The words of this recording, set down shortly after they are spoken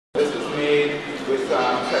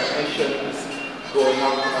going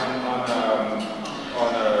up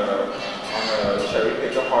on a cherry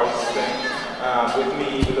picker hoist thing. With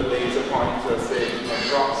me with a laser pointer saying, you know,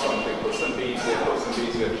 drop something, put some beads here, put some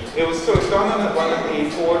beads here. It was done on one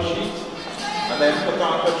A4 sheet, and then put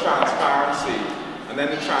on for transparency, and then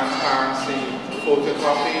the transparency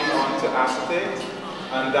photocopied onto acetate,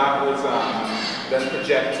 and that was then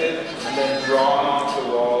projected, and then drawn onto the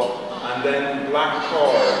wall, and then black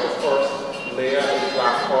cord, the first layer is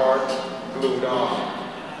black cord glued on.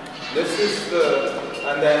 This is the,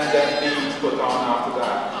 and then beads put on after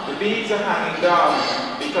that. The beads are hanging down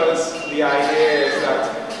because the idea is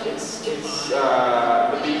that the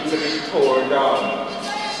beads are being torn down.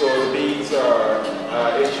 So the beads are,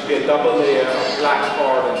 it should be a double layer of black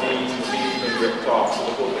cord and beads, and the beads have been ripped off. So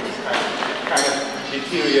the whole thing is kind of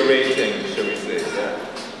deteriorating, shall we say, yeah.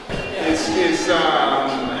 This is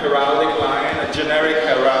heraldic lion, a generic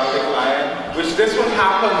heraldic lion, which this one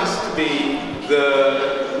happens to be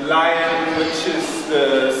the lion which is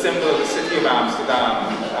the symbol of the city of Amsterdam,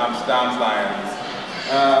 Amsterdam's lions.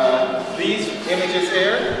 These images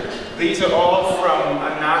here, these are all from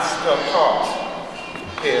a Nazca pot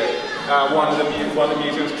here, one of the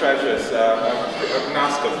museum's treasures, a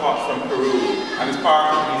Nazca pot from Peru, and it's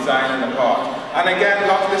part of the design in the pot. And again, a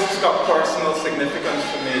lot of this has got personal significance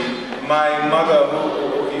for me. My mother,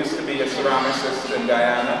 who used to be a ceramicist in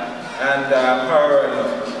Guyana, and her and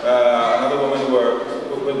another woman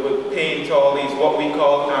would paint all these what we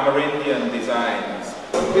call Amerindian designs.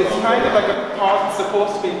 It's kind of like it's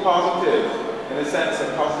supposed to be positive, in a sense,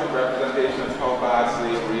 a positive representation of how bad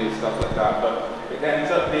slavery is, stuff like that, but it ends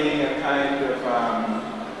up being a kind of,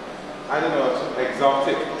 I don't know,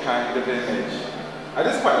 exotic kind of image. I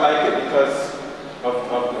just quite like it because of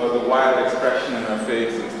the wild expression in her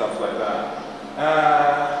face and stuff like that.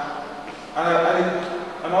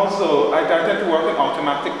 And also, I tend to work in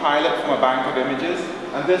automatic pilot from a bank of images,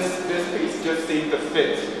 and this piece just seemed to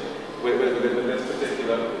fit with this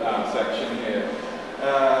particular section here.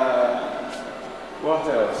 What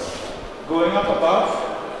else? Going up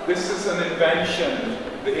above, this is an invention.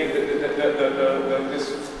 This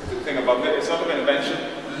thing above it is sort of an invention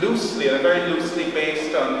loosely, and very loosely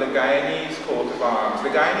based on the Guyanese coat of arms. The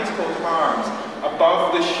Guyanese coat of arms,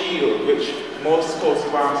 above the shield, which most coats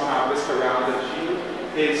of arms have this heraldic shield,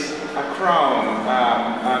 is a crown,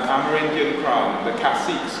 an Amerindian crown, the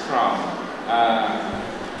cacique's crown.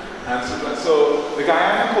 And so the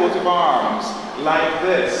Guyana coat of arms, like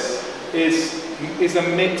this, is a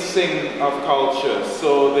mixing of cultures.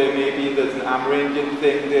 So there may be there's an Amerindian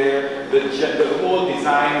thing there, the whole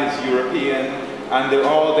design is European, and they're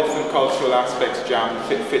all different cultural aspects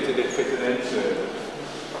fitted into it.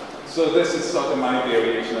 So this is sort of my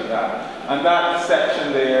variation of that. And that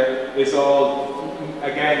section there is all,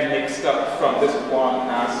 again, mixed up from this one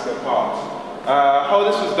Nazca pot. How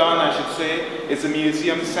this was done, I should say, is the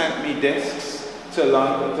museum sent me discs to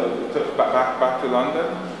London, back to London,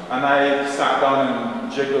 and I sat down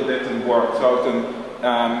and jiggled it and worked out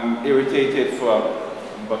and irritated for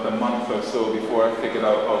about a month or so before I figured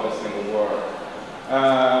out how this thing would work.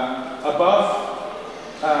 Above,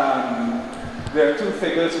 there are two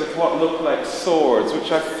figures with what look like swords,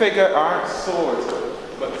 which I figure aren't swords,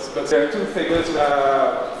 but there are two figures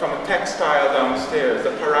from a textile downstairs,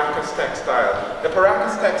 the Paracas textile. The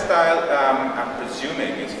Paracas textile, I'm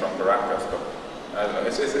presuming, is from Paracas, but I don't know.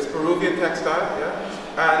 It's Peruvian textile, yeah?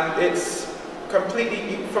 And it's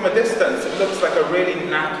completely, from a distance, it looks like a really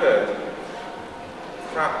knackered,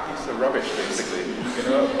 crap piece of rubbish, basically, you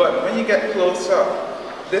know. But when you get close up,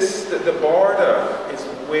 the border is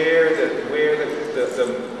where the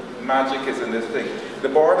magic is in this thing. The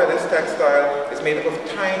border of this textile is made up of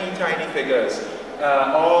tiny, tiny figures,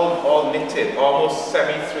 all knitted, almost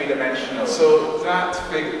semi-three-dimensional. So that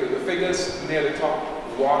figure, the figures near the top,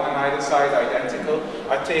 one on either side, identical,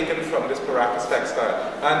 are taken from this Paracas textile,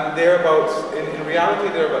 and they're about, in reality,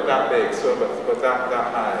 they're about that big, so about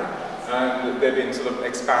that high. And they've been sort of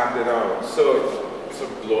expanded out, so it's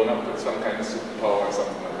sort of blown up with some kind of superpower or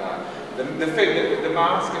something like that. The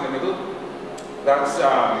mask in the middle, that's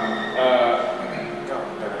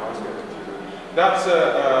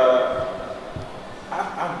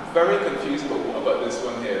I'm very confused about this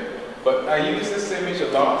one here, but I use this image a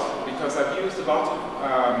lot because I've used a lot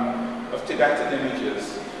of Tibetan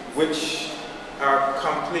images, which are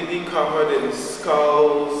completely covered in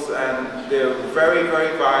skulls, and they're very,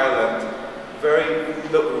 very violent,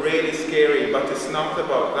 look really scary, but it's not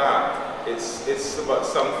about that. It's about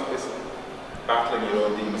it's battling your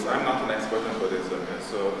own demons. I'm not an expert in Buddhism,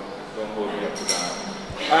 so don't hold me up to that.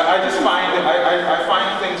 I just find I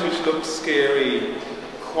find things which look scary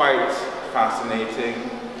quite fascinating.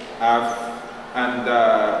 I've And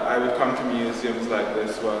I would come to museums like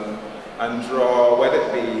this one and draw, whether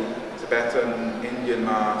it be Tibetan, Indian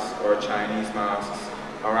masks, or Chinese masks,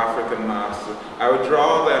 or African masks. I would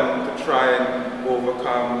draw them to try and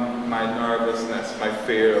overcome my nervousness, my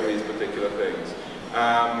fear of these particular things.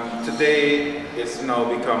 Today, it's now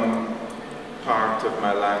become part of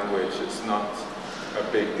my language. It's not a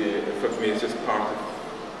big deal. For me, it's just part of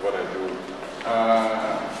what I do.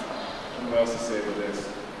 What else to say with this?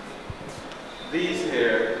 These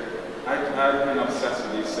here, I've been obsessed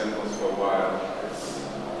with these symbols for a while. It's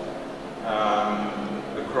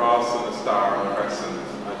the cross and the star and the crescent.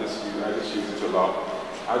 I just use it a lot.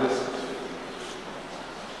 It's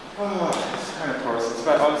kind of personal. It's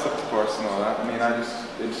all stuff is personal. I mean, I'm just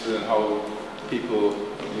interested in how people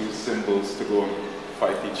use symbols to go and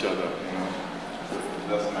fight each other. You know,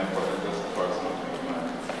 that's the personal thing of mine.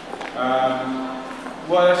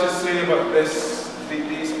 What I should say about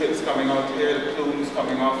these bits coming out here, the plumes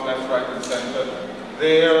coming off left, right, and center.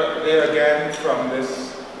 They're again from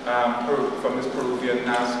this Peruvian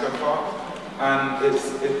Nazca pot, and it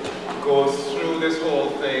goes through this whole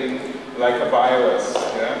thing like a virus,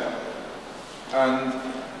 yeah. And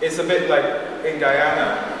it's a bit like in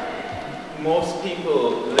Guyana. Most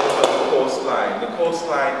people live on the coastline. The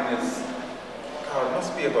coastline is, God, it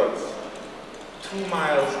must be about 2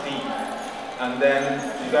 miles deep. And then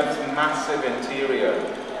you got this massive interior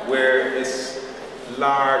where it's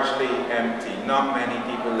largely empty. Not many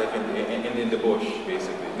people live in the bush,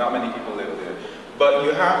 basically. Not many people live there. But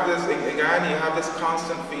you have this, in Guyana, you have this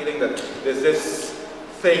constant feeling that there's this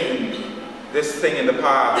thing in the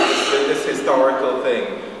past, this historical thing,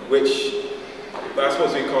 which I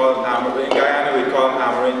suppose we call it, in Guyana we call it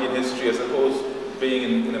Amerindian history. I suppose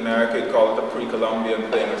being in America, you'd call it the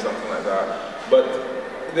pre-Columbian thing or something like that. But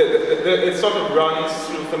it sort of runs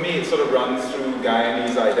through, for me, it sort of runs through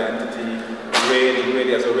Guyanese identity,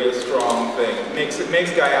 really as a real strong thing. It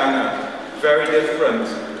makes Guyana very different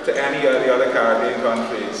to any of the other Caribbean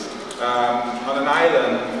countries. On an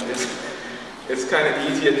island, it's kind of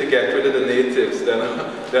easier to get rid of the natives than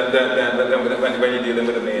when you're dealing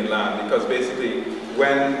with the mainland, because basically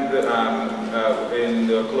when in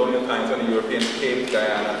the colonial times when the Europeans came to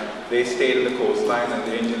Guyana, they stayed in the coastline and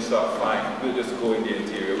the Indians thought, fine, we'll just go in the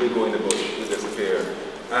interior, we'll go in the bush, we'll disappear.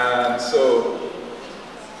 And so,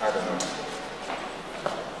 I don't know.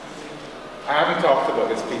 I haven't talked about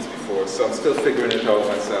this piece before, so I'm still figuring it out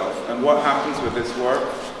myself. And what happens with this work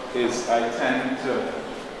is I tend to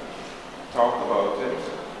talk about it,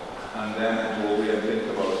 and then I go away and think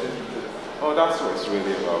about it. Oh, that's what it's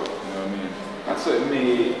really about, you know what I mean? That's what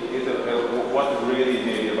what it really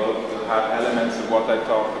may be about. It have elements of what I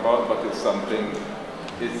talked about, but it's something,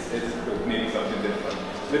 it's maybe something different.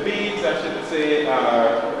 The beads, I should say,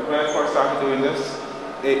 when I first started doing this,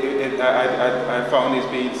 I found these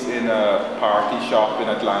beads in a party shop in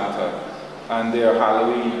Atlanta, and they are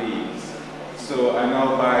Halloween beads. So I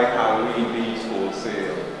now buy Halloween beads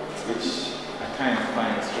wholesale, which I kind of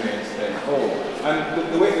find a strange thing. Oh,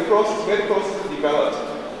 and the way the process developed,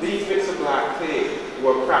 these bits of black tape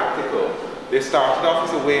were practical. They started off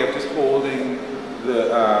as a way of just holding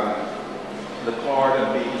the cord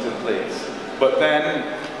and beads in place. But then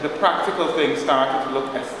the practical thing started to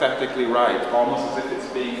look aesthetically right, almost as if it's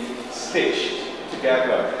being stitched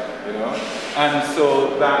together, you know? And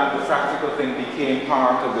so that the practical thing became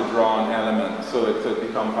part of the drawn element, so it could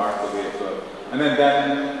become part of the way it looked. And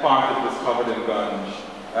then part of it was covered in gunge.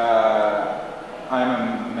 I'm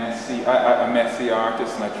a messy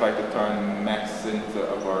artist, and I try to turn mess into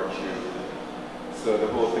a virtue. So the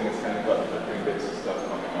whole thing has kind of got different bits of stuff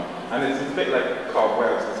coming up. And it's a bit like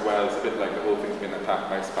cobwebs as well. It's a bit like the whole thing's been attacked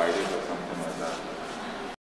by spiders or something like that.